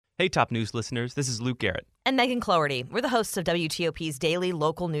Hey, Top News listeners, this is Luke Garrett. And Megan Cloherty. We're the hosts of WTOP's daily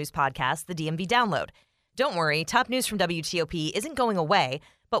local news podcast, the DMV Download. Don't worry, Top News from WTOP isn't going away,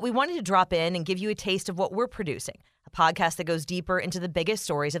 but we wanted to drop in and give you a taste of what we're producing, a podcast that goes deeper into the biggest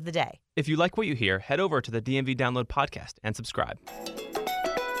stories of the day. If you like what you hear, head over to the DMV Download podcast and subscribe.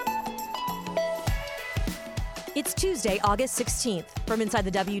 It's Tuesday, August 16th. From inside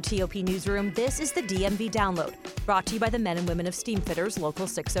the WTOP newsroom, this is the DMV Download, brought to you by the men and women of Steamfitters Local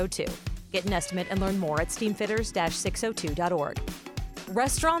 602. Get an estimate and learn more at steamfitters-602.org.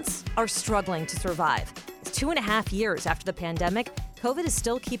 Restaurants are struggling to survive. It's 2.5 years after the pandemic. COVID is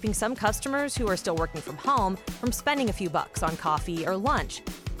still keeping some customers who are still working from home from spending a few bucks on coffee or lunch.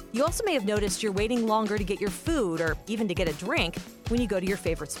 You also may have noticed you're waiting longer to get your food or even to get a drink when you go to your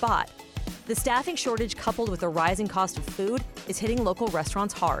favorite spot. The staffing shortage coupled with the rising cost of food is hitting local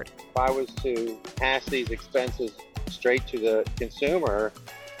restaurants hard. If I was to pass these expenses straight to the consumer,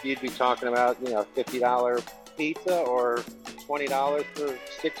 you'd be talking about, $50 pizza or $20 for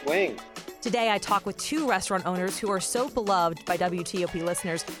 6 wings. Today, I talk with 2 restaurant owners who are so beloved by WTOP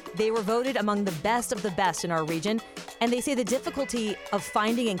listeners. They were voted among the best of the best in our region, and they say the difficulty of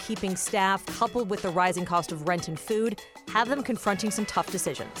finding and keeping staff, coupled with the rising cost of rent and food, have them confronting some tough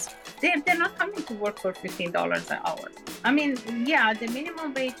decisions. They're not coming to work for $15 an hour. I mean, yeah, the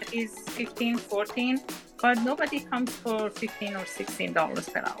minimum wage is $15, $14, but nobody comes for $15 or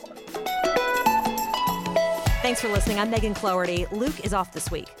 $16 per hour. Thanks for listening. I'm Megan Cloherty. Luke is off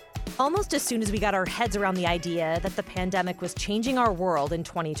this week. Almost as soon as we got our heads around the idea that the pandemic was changing our world in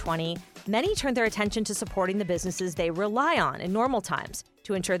 2020, many turned their attention to supporting the businesses they rely on in normal times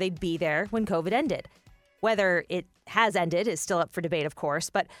to ensure they'd be there when COVID ended. Whether it has ended is still up for debate, of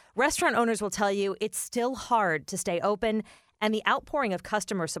course, but restaurant owners will tell you it's still hard to stay open, and the outpouring of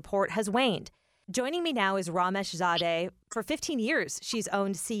customer support has waned. Joining me now is Ramesh Zadeh. For 15 years, she's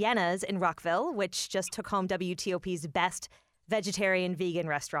owned Sienna's in Rockville, which just took home WTOP's best vegetarian vegan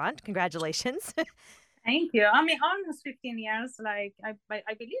restaurant. Congratulations. Thank you. I mean, almost 15 years. Like, I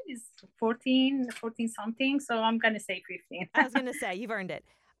believe it's 14 something. So I'm going to say 15. I was going to say, you've earned it.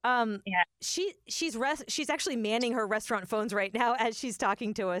 Yeah. She's actually manning her restaurant phones right now as she's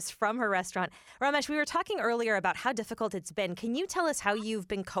talking to us from her restaurant. Ramesh, we were talking earlier about how difficult it's been. Can you tell us how you've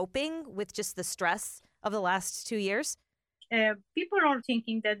been coping with just the stress of the last 2 years? People are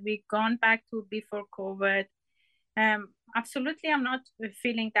thinking that we've gone back to before COVID. Absolutely, I'm not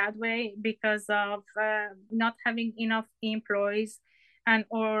feeling that way because of not having enough employees,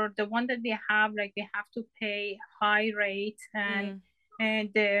 or the one that we have, like we have to pay high rate and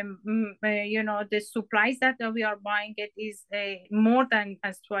the supplies that we are buying it is more than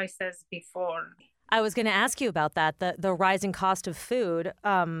as twice as before. I was going to ask you about that, the rising cost of food.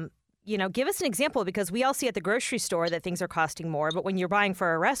 Give us an example, because we all see at the grocery store that things are costing more, but when you're buying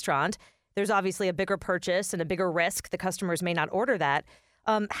for a restaurant, there's obviously a bigger purchase and a bigger risk. The customers may not order that.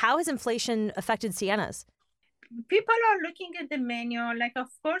 How has inflation affected Sienna's? People are looking at the menu. Like, of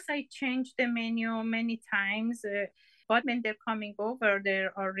course, I changed the menu many times. But when they're coming over, they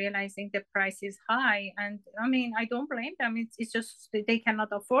are realizing the price is high. And I mean, I don't blame them. It's just they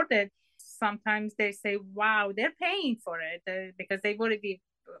cannot afford it. Sometimes they say, wow, they're paying for it because they've already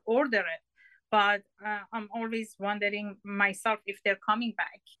ordered it. But I'm always wondering myself if they're coming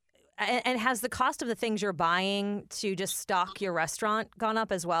back. And has the cost of the things you're buying to just stock your restaurant gone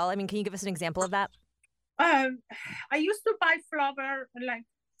up as well? I mean, can you give us an example of that? I used to buy flour like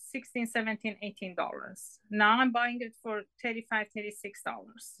 $16, $17, $18. Now I'm buying it for $35, $36.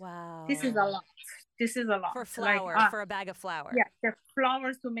 Wow. This is a lot. For flour, for a bag of flour. Yeah, the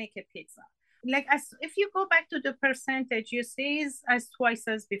flour to make a pizza. Like, if you go back to the percentage, you see it's as twice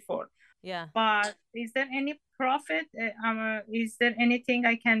as before. Yeah. But is there any profit? Is there anything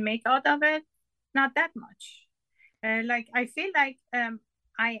I can make out of it? Not that much. I feel like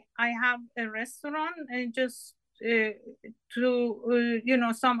I have a restaurant and just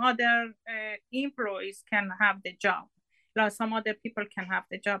some other employees can have the job. Like, some other people can have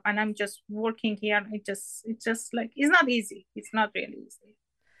the job, and I'm just working here. It's just like, it's not easy. It's not really easy.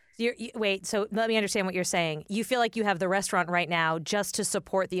 Wait, so let me understand what you're saying. You feel like you have the restaurant right now just to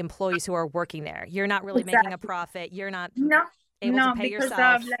support the employees who are working there. You're not really making a profit. You're not able to pay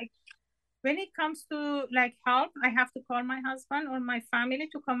yourself. When it comes to help, I have to call my husband or my family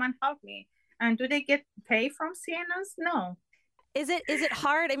to come and help me. And do they get paid from Sienna's? No. Is it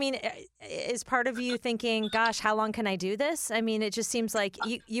hard? I mean, is part of you thinking, gosh, how long can I do this? I mean, it just seems like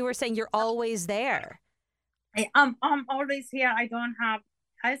you were saying you're always there. I'm always here. I don't have,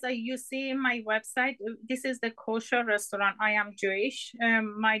 as you see in my website, this is the kosher restaurant. I am Jewish.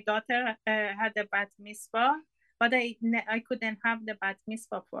 My daughter had a bat mitzvah but I couldn't have the bat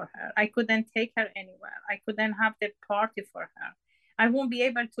mitzvah for her. I couldn't take her anywhere. I couldn't have the party for her. I won't be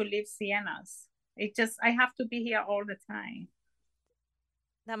able to leave Sienna's. I have to be here all the time.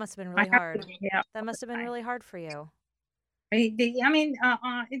 That must have been really hard. That must have been time. really hard for you. There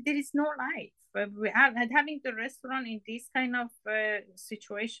is no life. Having the restaurant in this kind of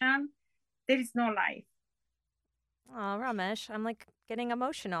situation, there is no life. Oh, Ramesh, I'm like getting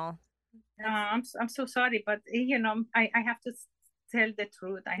emotional. I'm so sorry, but I have to tell the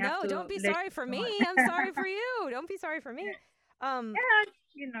truth. No, don't be sorry for me. I'm sorry for you. Don't be sorry for me.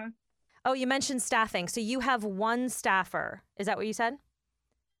 Yeah. Oh, you mentioned staffing. So you have one staffer. Is that what you said?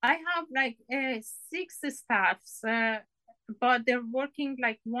 I have like 6 staffs, but they're working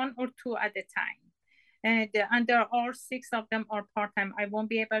like 1 or 2 at a time. And there are 6 of them are part-time. I won't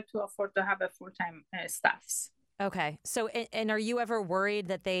be able to afford to have a full-time staffs. Okay. So, and are you ever worried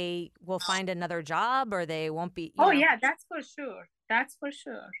that they will find another job or they won't be? Yeah, that's for sure. That's for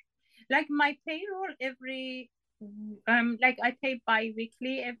sure. Like my payroll like I pay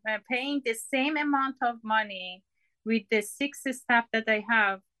bi-weekly, paying the same amount of money with the 6 staff that I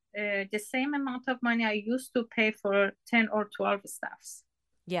have, the same amount of money I used to pay for 10 or 12 staffs.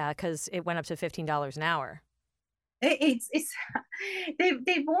 Yeah, because it went up to $15 an hour. It's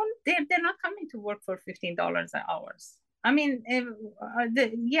they're not coming to work for $15 an hour. I mean,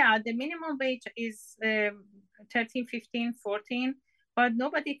 the minimum wage is 13, 15, 14, but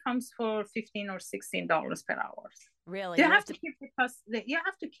nobody comes for $15 or $16 per hour. Really? You have to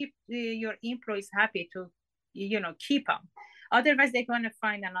keep your employees happy to, keep them. Otherwise, they're going to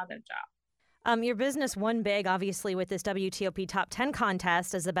find another job. Your business won big, obviously, with this WTOP Top 10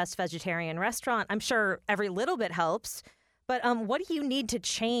 contest as the best vegetarian restaurant. I'm sure every little bit helps. But what do you need to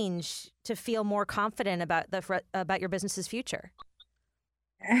change to feel more confident about your business's future?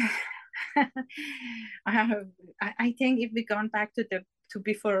 I think if we gone back to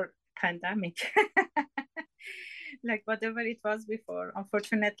before pandemic, like whatever it was before.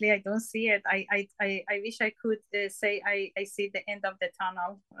 Unfortunately, I don't see it. I wish I could say I see the end of the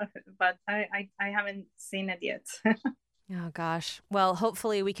tunnel, but I haven't seen it yet. Oh, gosh. Well,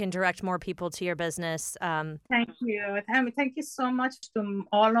 hopefully we can direct more people to your business. Thank you. Thank you so much to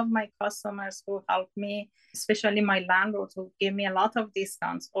all of my customers who helped me, especially my landlords who gave me a lot of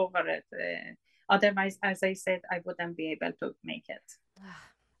discounts over it. Otherwise, as I said, I wouldn't be able to make it.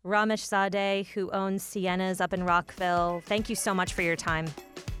 Ramesh Zadeh, who owns Sienna's up in Rockville, thank you so much for your time.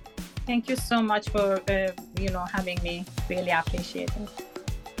 Thank you so much for having me. Really appreciate it.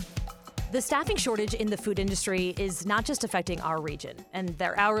 The staffing shortage in the food industry is not just affecting our region, and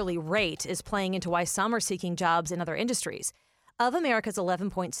their hourly rate is playing into why some are seeking jobs in other industries. Of America's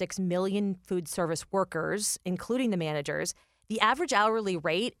 11.6 million food service workers, including the managers, the average hourly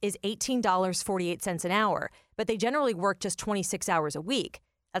rate is $18.48 an hour, but they generally work just 26 hours a week.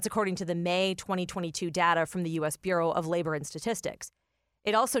 That's according to the May 2022 data from the U.S. Bureau of Labor and Statistics.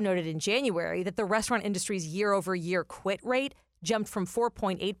 It also noted in January that the restaurant industry's year-over-year quit rate jumped from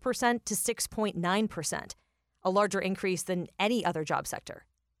 4.8% to 6.9%, a larger increase than any other job sector.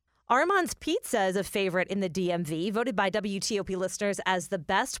 Armand's Pizza is a favorite in the DMV, voted by WTOP listeners as the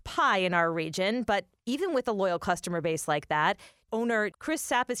best pie in our region. But even with a loyal customer base like that, owner Chris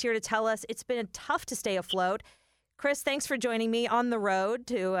Sapp is here to tell us it's been tough to stay afloat. Chris, thanks for joining me on the road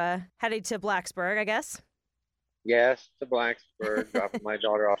to heading to Blacksburg, I guess. Yes, to Blacksburg, dropping my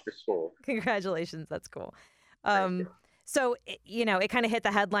daughter off to school. Congratulations. That's cool. So, it kind of hit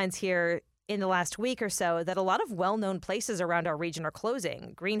the headlines here in the last week or so that a lot of well-known places around our region are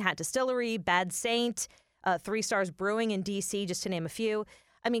closing. Green Hat Distillery, Bad Saint, 3 Stars Brewing in D.C., just to name a few.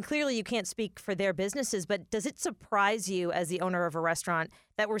 I mean, clearly you can't speak for their businesses, but does it surprise you as the owner of a restaurant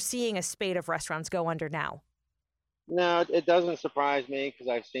that we're seeing a spate of restaurants go under now? No, it doesn't surprise me because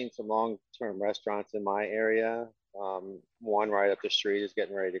I've seen some long-term restaurants in my area. One right up the street is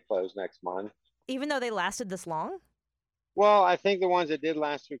getting ready to close next month. Even though they lasted this long? Well, I think the ones that did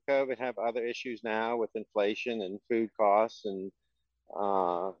last through COVID have other issues now with inflation and food costs, and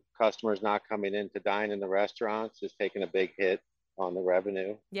customers not coming in to dine in the restaurants is taking a big hit on the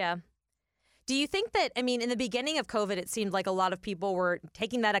revenue. Yeah. Do you think that, in the beginning of COVID, it seemed like a lot of people were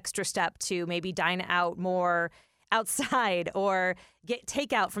taking that extra step to maybe dine out more outside or get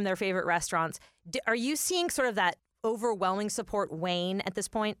takeout from their favorite restaurants. Are you seeing sort of that overwhelming support wane at this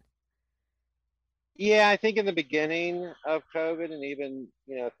point? Yeah, I think in the beginning of COVID and even,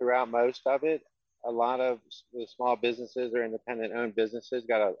 throughout most of it, a lot of the small businesses or independent owned businesses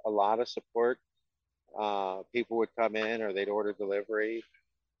got a lot of support. People would come in or they'd order delivery.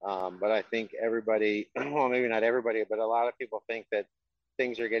 But I think everybody, well, maybe not everybody, but a lot of people think that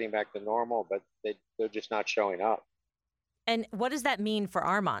things are getting back to normal, but they're just not showing up. And what does that mean for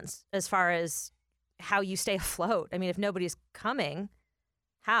Armand's as far as how you stay afloat? I mean, if nobody's coming,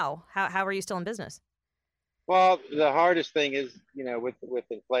 how are you still in business? Well, the hardest thing is, with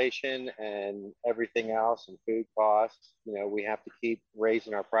inflation and everything else and food costs, we have to keep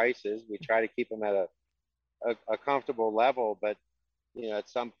raising our prices. We try to keep them at a comfortable level, but, at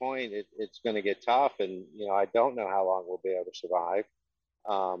some point it's going to get tough. And, I don't know how long we'll be able to survive.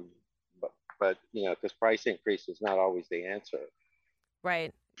 But because price increase is not always the answer.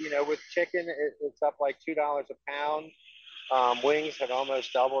 Right. With chicken, it's up like $2 a pound. Wings have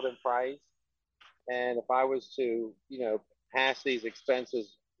almost doubled in price. And if I was to, pass these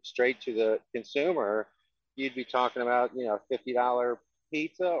expenses straight to the consumer, you'd be talking about, $50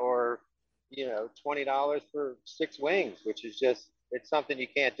 pizza or, $20 for 6 wings, which is it's something you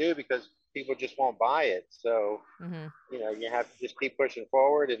can't do because people just won't buy it. So, you have to just keep pushing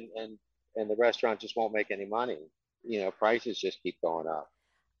forward and the restaurant just won't make any money. Prices just keep going up.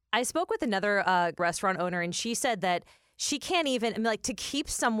 I spoke with another restaurant owner, and she said that she can't even, to keep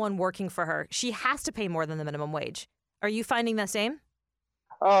someone working for her, she has to pay more than the minimum wage. Are you finding the same?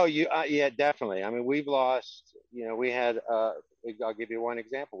 Oh, yeah, definitely. I mean, we've lost, we had, I'll give you one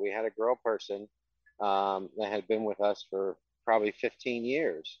example. We had a grill person that had been with us for probably 15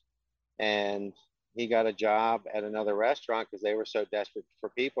 years. And he got a job at another restaurant because they were so desperate for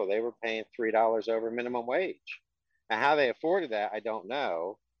people. They were paying $3 over minimum wage. Now, how they afforded that, I don't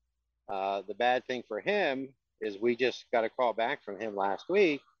know. The bad thing for him is we just got a call back from him last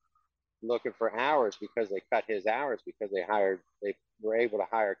week looking for hours because they cut his hours because they were able to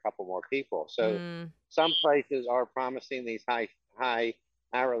hire a couple more people. So some places are promising these high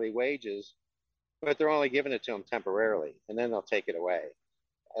hourly wages, but they're only giving it to them temporarily, and then they'll take it away,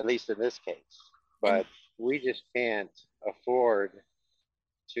 at least in this case. But we just can't afford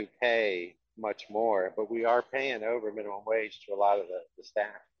to pay much more, but we are paying over minimum wage to a lot of the staff.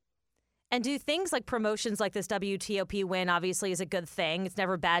 And do things like promotions like this WTOP win obviously is a good thing. It's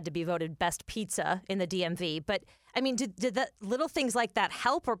never bad to be voted best pizza in the DMV. But I mean, did the little things like that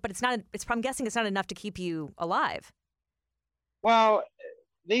help? But it's not. I'm guessing it's not enough to keep you alive. Well,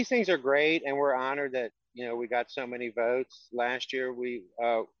 these things are great, and we're honored that we got so many votes. Last year we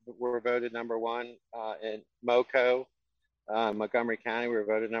were voted number one in MoCo, Montgomery County. We were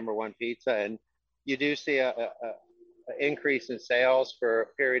voted number one pizza, and you do see a increase in sales for a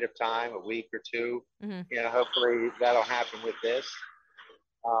period of time, a week or two. Hopefully that'll happen with this.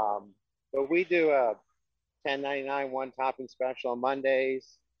 But we do a $10.99 one topping special on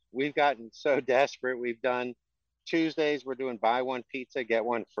Mondays. We've gotten so desperate. We've done Tuesdays. We're doing buy one pizza, get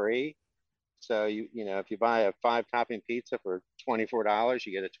one free. So if you buy a 5 topping pizza for $24,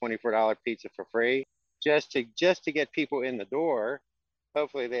 you get a $24 pizza for free, just to get people in the door.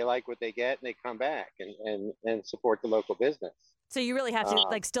 Hopefully they like what they get and they come back and support the local business. So you really have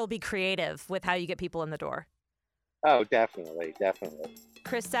to still be creative with how you get people in the door. Oh, definitely.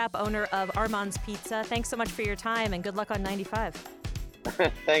 Chris Sapp, owner of Armand's Pizza, thanks so much for your time and good luck on 95.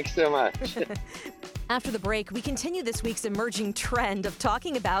 Thanks so much. After the break, we continue this week's emerging trend of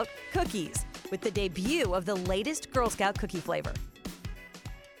talking about cookies with the debut of the latest Girl Scout cookie flavor.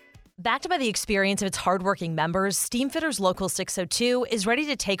 Backed by the experience of its hardworking members, Steamfitters Local 602 is ready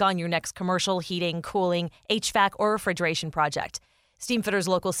to take on your next commercial, heating, cooling, HVAC, or refrigeration project. Steamfitters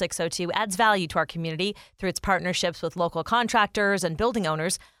Local 602 adds value to our community through its partnerships with local contractors and building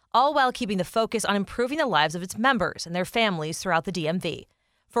owners, all while keeping the focus on improving the lives of its members and their families throughout the DMV.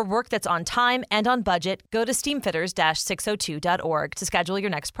 For work that's on time and on budget, go to steamfitters-602.org to schedule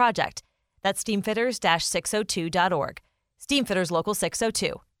your next project. That's steamfitters-602.org. Steamfitters Local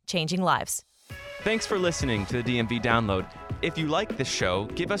 602. Changing lives. Thanks for listening to the DMV Download. If you like this show,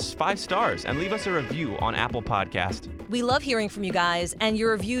 give us 5 stars and leave us a review on Apple Podcast. We love hearing from you guys, and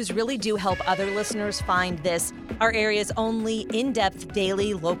your reviews really do help other listeners find this, our area's only in-depth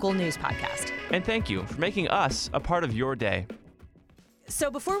daily local news podcast. And thank you for making us a part of your day.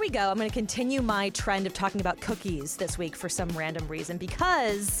 So before we go, I'm going to continue my trend of talking about cookies this week for some random reason,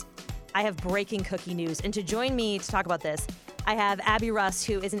 because I have breaking cookie news. And to join me to talk about this, I have Abby Russ,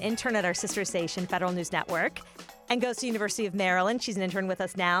 who is an intern at our sister station, Federal News Network, and goes to University of Maryland. She's an intern with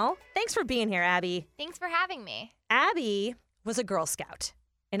us now. Thanks for being here, Abby. Thanks for having me. Abby was a Girl Scout,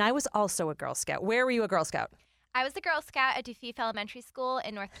 and I was also a Girl Scout. Where were you a Girl Scout? I was a Girl Scout at DeFeef Elementary School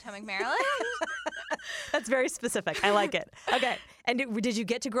in North Potomac, Maryland. That's very specific. I like it. Okay. And did you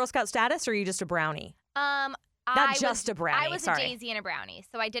get to Girl Scout status, or are you just a brownie? Not just a brownie. I was a daisy and a brownie,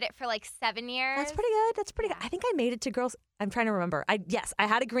 so I did it for like 7 years. That's pretty good. That's pretty good. I think I made it to Girls. I'm trying to remember. Yes, I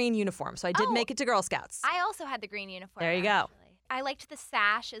had a green uniform, so I did make it to Girl Scouts. I also had the green uniform. There you go. I liked the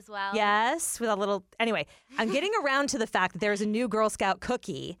sash as well. Yes, with a little. Anyway, I'm getting around to the fact that there's a new Girl Scout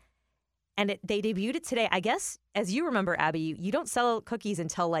cookie, and they debuted it today. I guess, as you remember, Abby, you don't sell cookies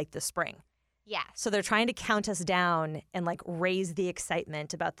until like the spring. Yes. So they're trying to count us down and like raise the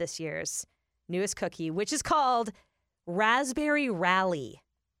excitement about this year's newest cookie, which is called Raspberry Rally.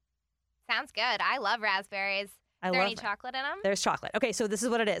 Sounds good. I love raspberries. Is there any chocolate in them? There's chocolate. Okay, so this is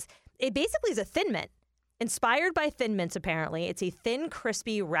what it is. It basically is a Thin Mint. Inspired by Thin Mints, apparently. It's a thin,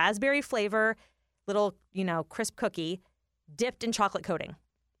 crispy, raspberry flavor, little, crisp cookie dipped in chocolate coating.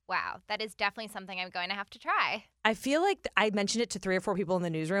 Wow, that is definitely something I'm going to have to try. I feel like I mentioned it to 3 or 4 people in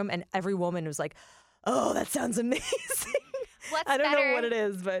the newsroom, and every woman was like, oh, that sounds amazing. What's I don't better know what it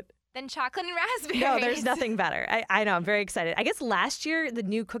is, but... than chocolate and raspberries? No, there's nothing better. I know, I'm very excited. I guess last year, the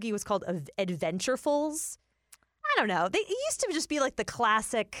new cookie was called Adventurefuls. I don't know. It used to just be like the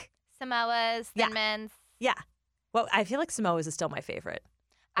classic... Samoas, Thin Mints. Yeah. Well, I feel like Samoa's is still my favorite.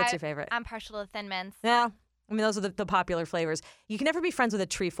 What's your favorite? I'm partial to Thin Mints. Yeah. I mean, those are the popular flavors. You can never be friends with a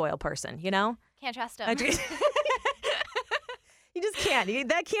trefoil person, you know? Can't trust them. You just can't.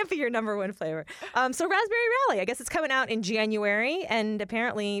 That can't be your number one flavor. So Raspberry Rally, I guess it's coming out in January, and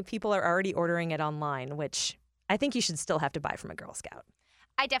apparently people are already ordering it online, which I think you should still have to buy from a Girl Scout.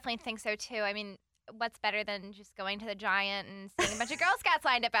 I definitely think so, too. I mean, what's better than just going to the Giant and seeing a bunch of Girl Scouts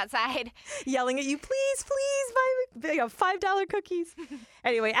lined up outside? Yelling at you, please buy me $5 cookies.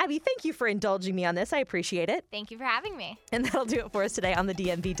 Anyway, Abby, thank you for indulging me on this. I appreciate it. Thank you for having me. And that'll do it for us today on the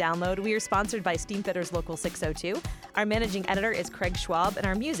DMV Download. We are sponsored by Steamfitters Local 602. Our managing editor is Craig Schwab, and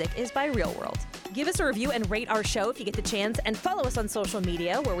our music is by Real World. Give us a review and rate our show if you get the chance, and follow us on social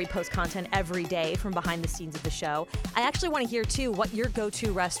media where we post content every day from behind the scenes of the show. I actually want to hear, too, what your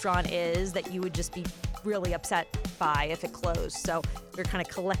go-to restaurant is that you would just be really upset by if it closed. So we're kind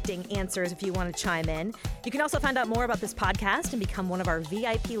of collecting answers if you want to chime in. You can also find out more about this podcast and become one of our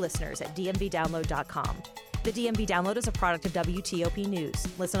VIP listeners at dmvdownload.com. The DMV Download is a product of WTOP News.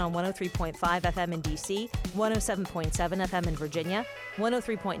 Listen on 103.5 FM in D.C., 107.7 FM in Virginia,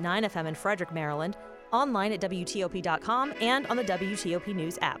 103.9 FM in Frederick, Maryland, online at WTOP.com, and on the WTOP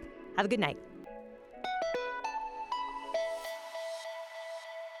News app. Have a good night.